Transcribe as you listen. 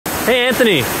Hey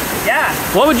Anthony, Yeah.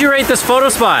 what would you rate this photo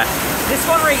spot? This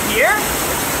one right here?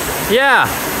 Yeah,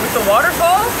 With the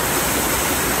waterfall?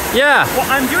 yeah. Well,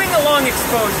 I'm doing a long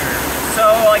exposure.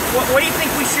 So, like, what do you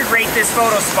think we should rate this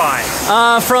photo spot?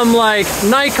 From like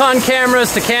Nikon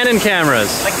cameras to Canon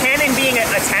cameras. Like Canon being a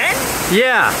 10?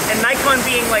 Yeah, And Nikon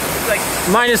being like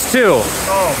 -2.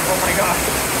 oh my gosh.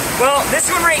 Well, this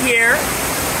one right here,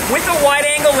 with a wide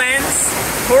angle lens,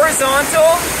 horizontal,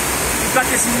 we've got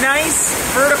this nice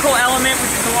vertical element,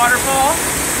 which is the waterfall.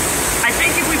 I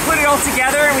think if we put it all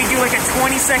together and we do like a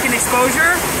 20-second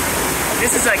exposure,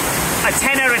 this is like a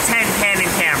 10 out of 10 Canon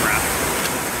camera.